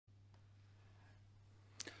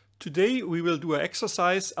Today we will do an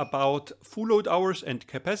exercise about full load hours and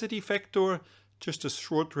capacity factor. Just a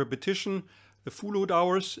short repetition. The full load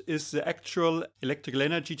hours is the actual electrical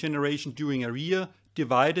energy generation during a year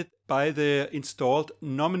divided by the installed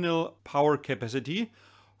nominal power capacity.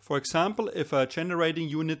 For example, if a generating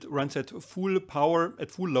unit runs at full power,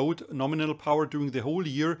 at full load nominal power during the whole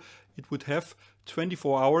year, it would have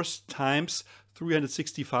 24 hours times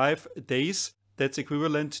 365 days. That's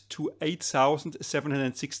equivalent to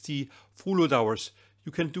 8,760 full load hours.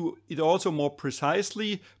 You can do it also more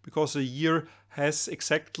precisely because a year has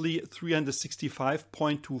exactly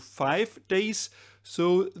 365.25 days.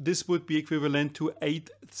 So this would be equivalent to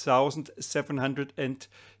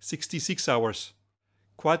 8,766 hours.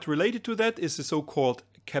 Quite related to that is the so-called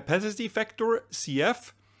capacity factor,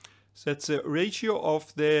 CF. So that's a ratio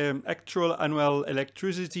of the actual annual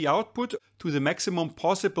electricity output to the maximum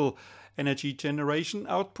possible energy generation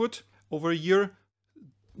output over a year.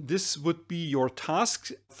 This would be your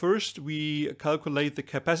task. First, we calculate the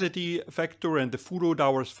capacity factor and the full load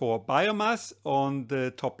hours for biomass on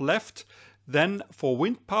the top left, then for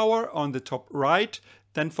wind power on the top right,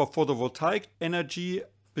 then for photovoltaic energy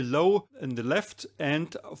below in the left,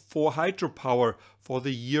 and for hydropower for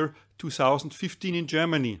the year 2015 in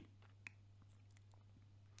Germany.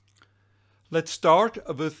 Let's start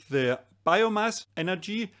with the biomass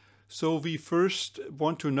energy. So we first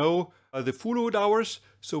want to know the full load hours.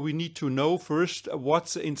 So we need to know first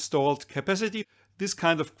what's the installed capacity. This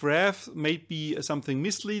kind of graph may be something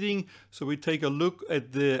misleading. So we take a look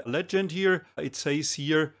at the legend here. It says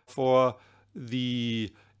here for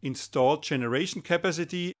the installed generation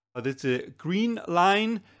capacity, that's a green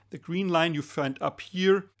line. The green line you find up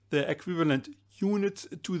here. The equivalent unit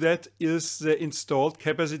to that is the installed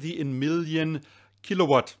capacity in million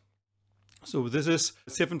kilowatt. So this is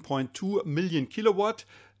 7.2 million kilowatt.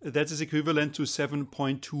 That is equivalent to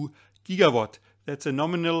 7.2 gigawatt. That's a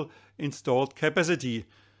nominal installed capacity.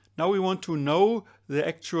 Now we want to know the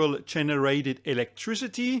actual generated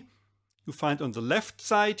electricity. You find on the left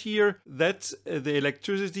side here, that's the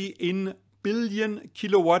electricity in billion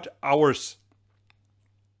kilowatt hours.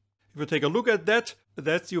 If you take a look at that,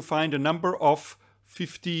 you find a number of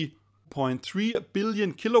 50.3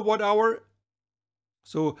 billion kilowatt hour.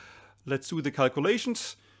 So let's do the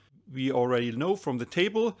calculations. We already know from the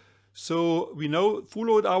table. So we know full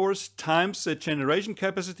load hours times the generation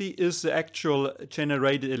capacity is the actual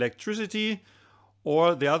generated electricity,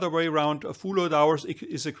 or the other way around, full load hours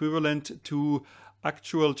is equivalent to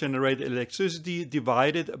actual generated electricity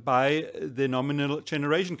divided by the nominal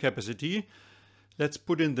generation capacity. Let's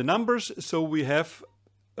put in the numbers. So we have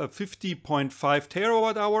a 50.5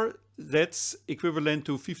 terawatt hour. That's equivalent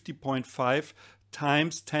to 50.5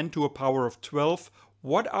 times 10 to a power of 12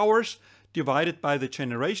 watt hours divided by the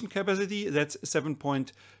generation capacity. That's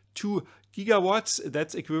 7.2 gigawatts.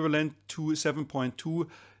 That's equivalent to 7.2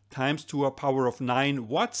 times to a power of 9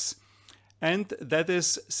 watts. And that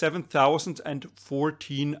is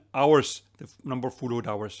 7,014 hours, the number of full load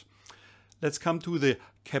hours. Let's come to the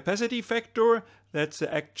capacity factor. That's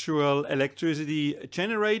the actual electricity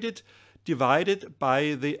generated divided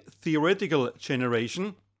by the theoretical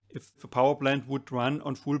generation if a power plant would run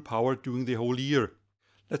on full power during the whole year.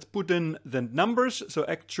 Let's put in the numbers. So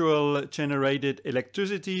actual generated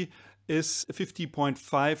electricity is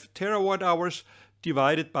 50.5 terawatt hours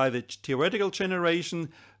divided by the theoretical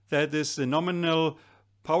generation. That is the nominal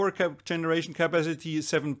power generation capacity,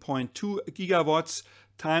 7.2 gigawatts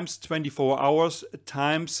times 24 hours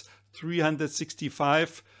times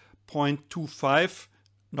 365.25,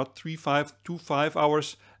 not 3525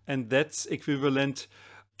 hours, and that's equivalent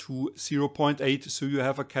to 0.8. So you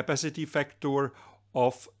have a capacity factor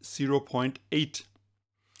of 0.8.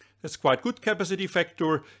 That's quite good capacity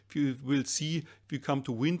factor. If you will see, if you come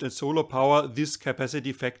to wind and solar power, this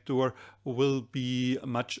capacity factor will be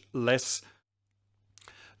much less.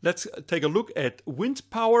 Let's take a look at wind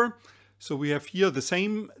power. So we have here the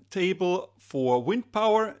same table for wind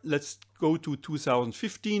power. Let's go to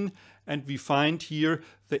 2015 and we find here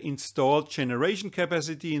the installed generation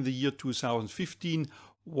capacity in the year 2015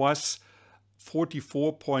 was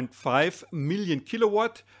 44.5 million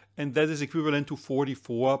kilowatt, and that is equivalent to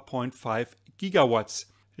 44.5 gigawatts.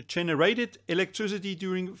 The generated electricity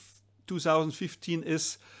during 2015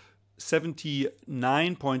 is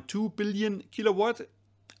 79.2 billion kilowatt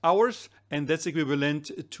hours, and that's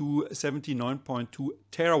equivalent to 79.2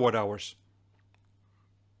 terawatt hours.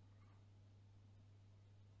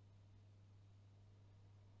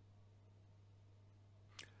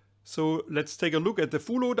 So let's take a look at the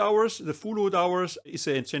full load hours. The full load hours is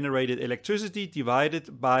a generated electricity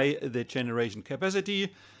divided by the generation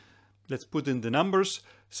capacity. Let's put in the numbers.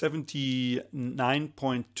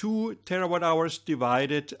 79.2 terawatt hours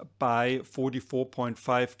divided by 44.5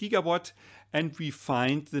 gigawatt, and we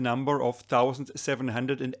find the number of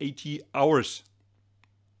 1780 hours.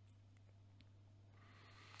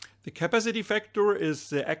 The capacity factor is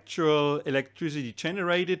the actual electricity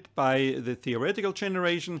generated by the theoretical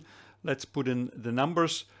generation. Let's put in the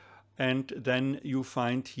numbers, and then you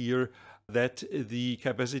find here that the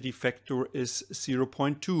capacity factor is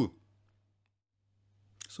 0.2.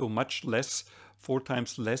 So much less, 4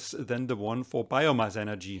 times less than the one for biomass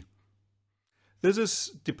energy. This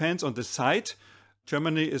depends on the site.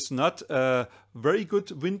 Germany is not a very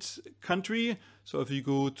good wind country. So if you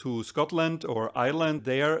go to Scotland or Ireland,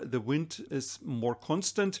 there the wind is more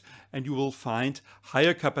constant and you will find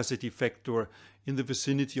higher capacity factor in the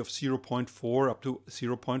vicinity of 0.4 up to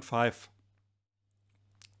 0.5.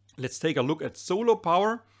 Let's take a look at solar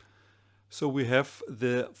power. So we have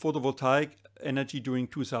the photovoltaic energy during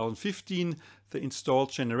 2015. The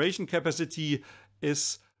installed generation capacity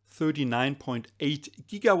is 39.8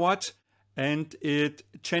 gigawatt and it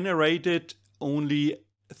generated only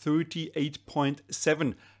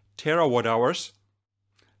 38.7 terawatt hours.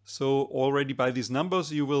 So already by these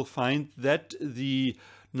numbers you will find that the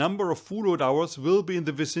number of full load hours will be in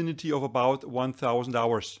the vicinity of about 1000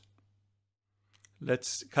 hours.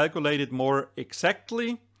 Let's calculate it more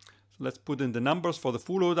exactly. Let's put in the numbers for the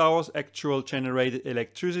full load hours, actual generated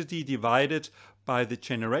electricity divided by the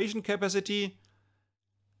generation capacity.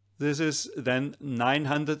 This is then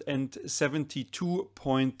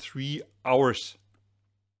 972.3 hours.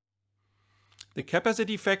 The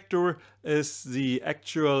capacity factor is the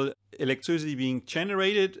actual electricity being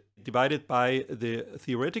generated divided by the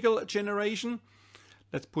theoretical generation.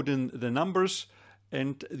 Let's put in the numbers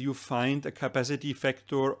and you find a capacity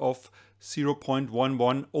factor of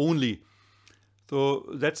 0.11 only. So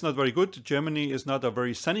that's not very good. Germany is not a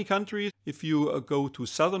very sunny country. If you go to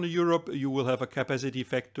Southern Europe, you will have a capacity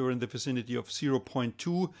factor in the vicinity of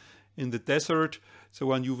 0.2. In the desert,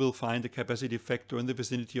 so on, you will find a capacity factor in the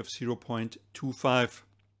vicinity of 0.25.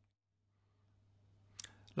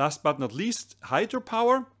 Last but not least,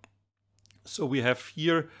 hydropower. So we have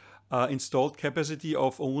here installed capacity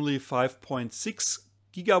of only 5.6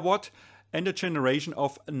 gigawatt and a generation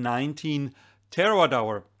of 19 terawatt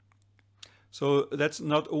hour. So that's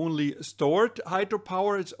not only stored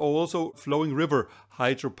hydropower, it's also flowing river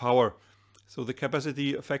hydropower. So the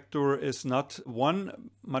capacity factor is not 1,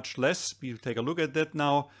 much less. We'll take a look at that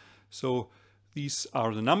now. So these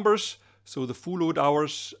are the numbers. So the full load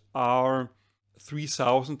hours are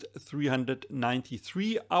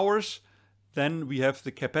 3,393 hours. Then we have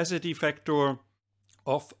the capacity factor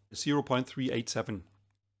of 0.387.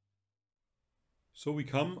 So we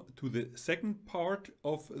come to the second part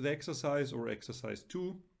of the exercise, or exercise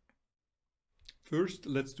 2. First,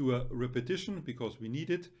 let's do a repetition because we need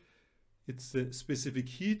it. It's the specific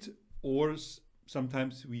heat, or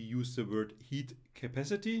sometimes we use the word heat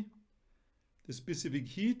capacity. The specific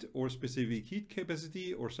heat or specific heat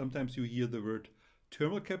capacity, or sometimes you hear the word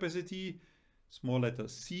thermal capacity, small letter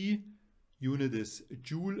C, unit is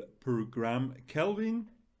joule per gram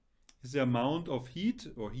Kelvin, is the amount of heat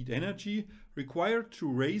or heat energy required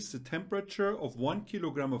to raise the temperature of 1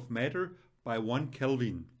 kilogram of matter by 1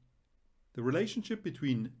 Kelvin. The relationship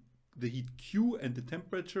between the heat Q and the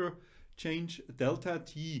temperature change delta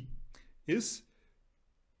T is,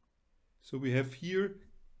 so we have here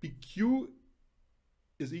BQ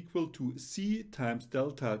is equal to C times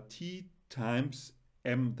delta T times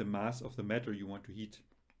M, the mass of the matter you want to heat.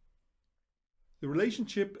 The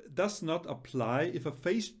relationship does not apply if a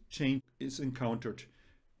phase change is encountered.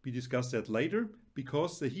 We discuss that later,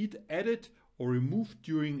 because the heat added or removed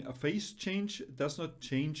during a phase change does not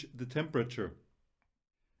change the temperature.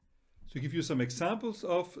 To give you some examples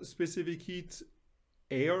of specific heat,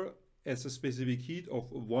 air as a specific heat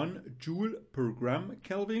of 1 joule per gram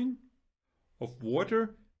Kelvin. Of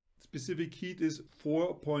water, specific heat is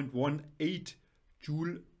 4.18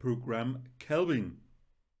 joule per gram Kelvin.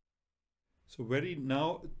 So ready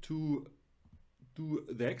now to do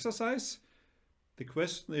the exercise. The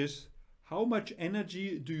question is, how much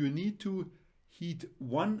energy do you need to heat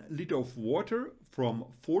 1 liter of water from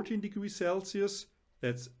 14 degrees Celsius,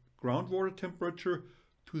 that's groundwater temperature,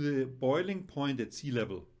 to the boiling point at sea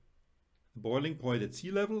level? The boiling point at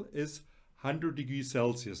sea level is 100 degrees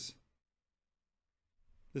Celsius.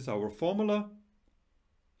 This is our formula.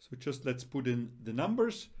 So just let's put in the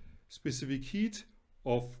numbers. Specific heat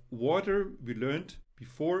of water, we learned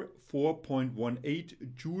before,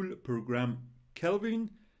 4.18 joule per gram Kelvin.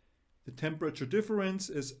 The temperature difference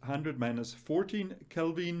is 100 minus 14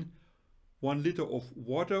 Kelvin. 1 liter of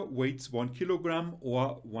water weighs 1 kilogram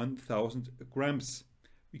or 1000 grams.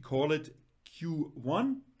 We call it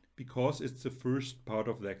Q1 because it's the first part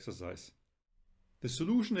of the exercise. The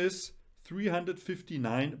solution is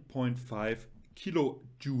 359.5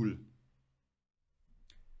 kilojoule.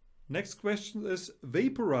 Next question is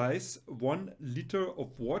vaporize 1 liter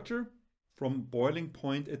of water from boiling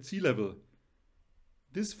point at sea level.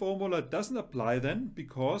 This formula doesn't apply then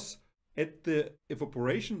because at the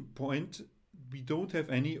evaporation point we don't have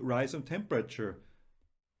any rise in temperature.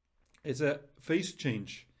 It's a phase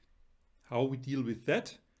change. How we deal with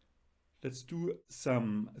that? Let's do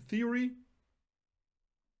some theory.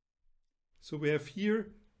 So we have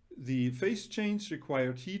here the phase change,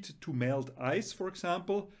 required heat to melt ice, for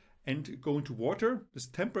example, and go into water. This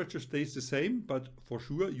temperature stays the same, but for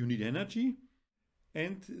sure you need energy.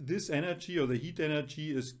 And this energy, or the heat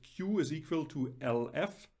energy, is Q is equal to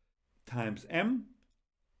LF times M.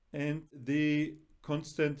 And the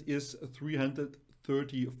constant is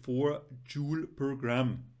 334 joule per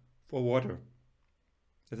gram for water.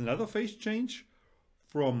 There's another phase change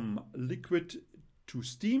from liquid to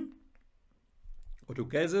steam or to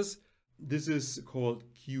gases. This is called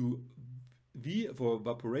QV for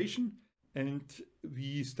evaporation, and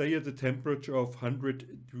we stay at the temperature of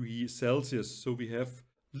 100 degrees Celsius. So we have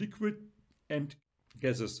liquid and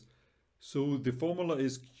gases. So the formula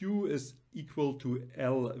is Q is equal to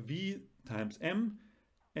LV times M,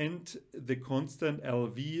 and the constant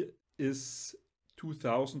LV is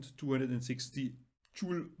 2260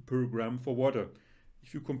 joule per gram for water.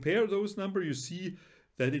 If you compare those numbers, you see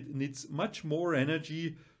that it needs much more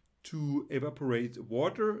energy to evaporate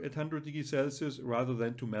water at 100 degrees Celsius rather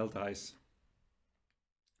than to melt ice.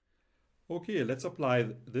 Okay, let's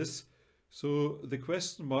apply this. So the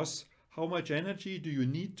question was, how much energy do you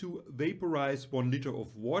need to vaporize 1 liter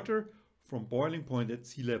of water from boiling point at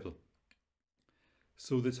sea level?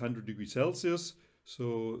 So that's 100 degrees Celsius.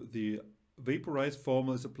 So the vaporized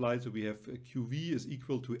formula is applied. So we have QV is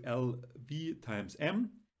equal to LV times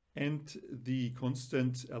M, and the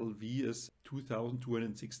constant LV is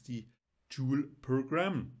 2260 joule per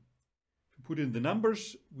gram. If we put in the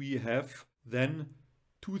numbers, we have then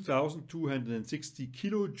 2260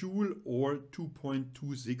 kilojoule or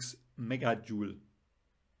 2.26 megajoule.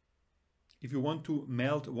 If you want to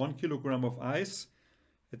melt 1 kilogram of ice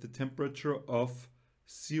at the temperature of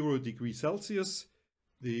 0 degrees Celsius,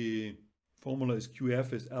 the formula is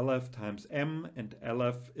QF is LF times M, and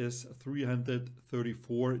LF is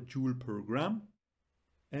 334 joule per gram.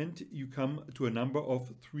 And you come to a number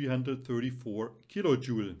of 334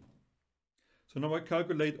 kilojoule. So now I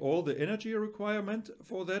calculate all the energy requirement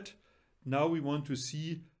for that. Now we want to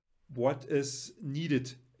see what is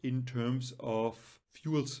needed in terms of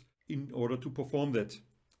fuels in order to perform that.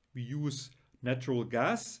 We use natural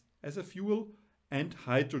gas as a fuel and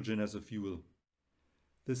hydrogen as a fuel.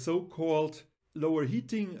 The so-called lower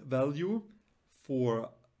heating value for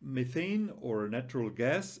methane or natural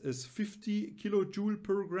gas is 50 kilojoule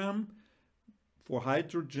per gram. For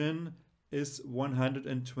hydrogen is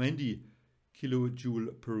 120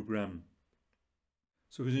 kilojoule per gram.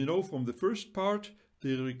 So as you know from the first part,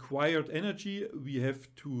 the required energy we have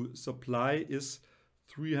to supply is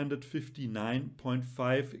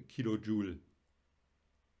 359.5 kilojoule.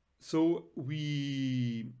 So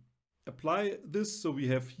we apply this. So we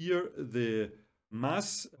have here the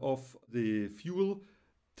mass of the fuel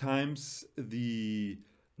times the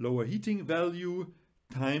lower heating value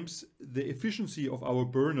times the efficiency of our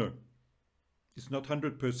burner. It's not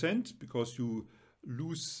 100% because you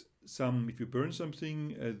lose some, if you burn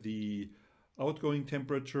something, the outgoing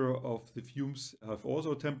temperature of the fumes have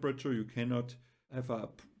also a temperature. You cannot have a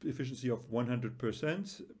efficiency of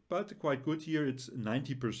 100%, but quite good here, it's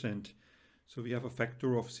 90%. So we have a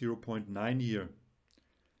factor of 0.9 here.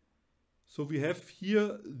 So we have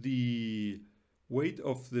here the weight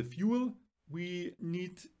of the fuel we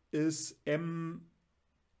need is M1,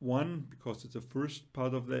 because it's the first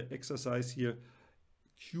part of the exercise here,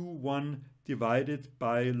 Q1 divided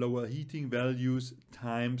by lower heating values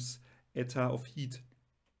times eta of heat.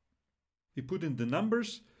 We put in the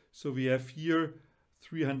numbers, so we have here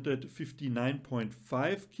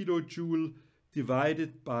 359.5 kilojoule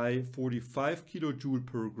divided by 45 kilojoule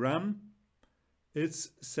per gram. It's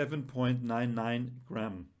 7.99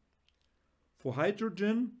 gram. For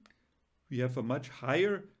hydrogen, we have a much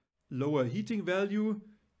higher lower heating value,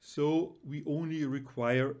 so we only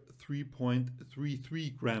require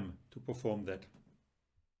 3.33 gram to perform that.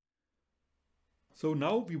 So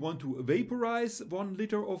now we want to vaporize 1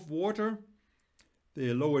 liter of water.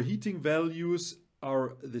 The lower heating values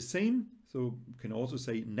are the same, so you can also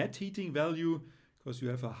say net heating value, because you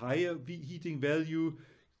have a higher heating value.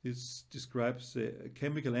 This describes the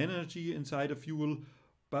chemical energy inside a fuel,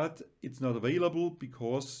 but it's not available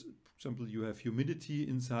because, for example, you have humidity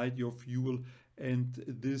inside your fuel, and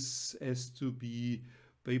this has to be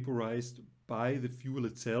vaporized by the fuel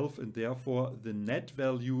itself, and therefore the net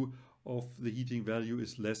value of the heating value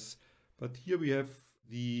is less. But here we have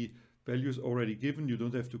the values already given. You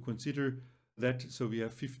don't have to consider that. So we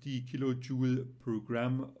have 50 kilojoule per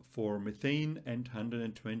gram for methane and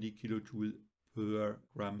 120 kilojoule per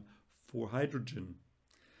gram for hydrogen.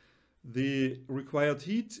 The required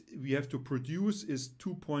heat we have to produce is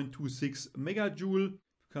 2.26 megajoule.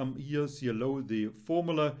 Come here, see below the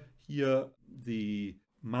formula. Here the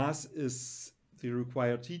mass is the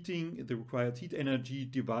required heat energy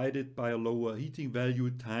divided by a lower heating value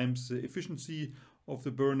times the efficiency of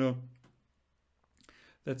the burner.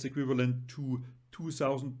 That's equivalent to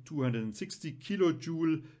 2260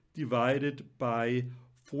 kilojoule divided by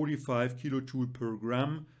 45 kilojoule per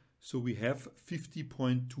gram. So we have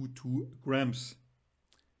 50.22 grams.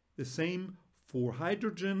 The same for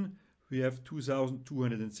hydrogen. We have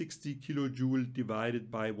 2260 kilojoule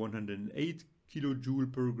divided by 108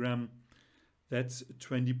 kilojoule per gram. That's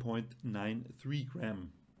 20.93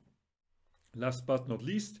 gram. Last but not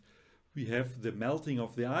least, we have the melting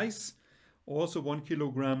of the ice. Also 1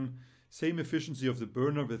 kilogram, same efficiency of the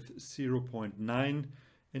burner with 0.9,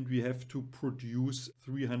 and we have to produce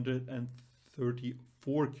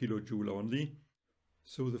 334 kilojoule only.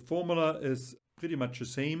 So the formula is pretty much the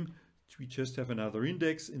same. We just have another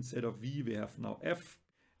index. Instead of V, we have now F.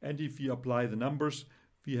 And if we apply the numbers,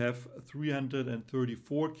 we have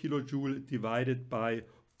 334 kilojoule divided by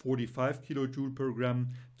 45 kilojoule per gram.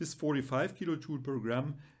 This 45 kilojoule per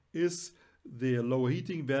gram is the lower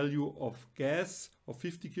heating value of gas of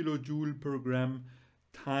 50 kilojoule per gram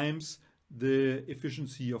times the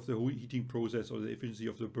efficiency of the whole heating process, or the efficiency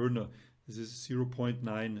of the burner. This is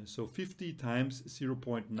 0.9. So 50 times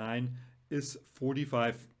 0.9 is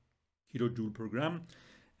 45 kilojoule per gram.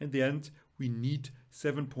 In the end, we need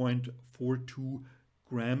 7.42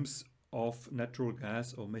 grams of natural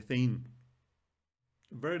gas or methane.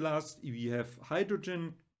 Very last, we have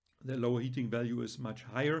hydrogen. The lower heating value is much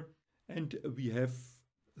higher, and we have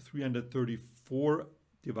 334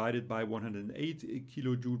 divided by 108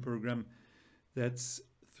 kilojoule per gram. That's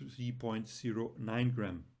 3.09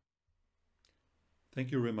 gram.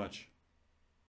 Thank you very much.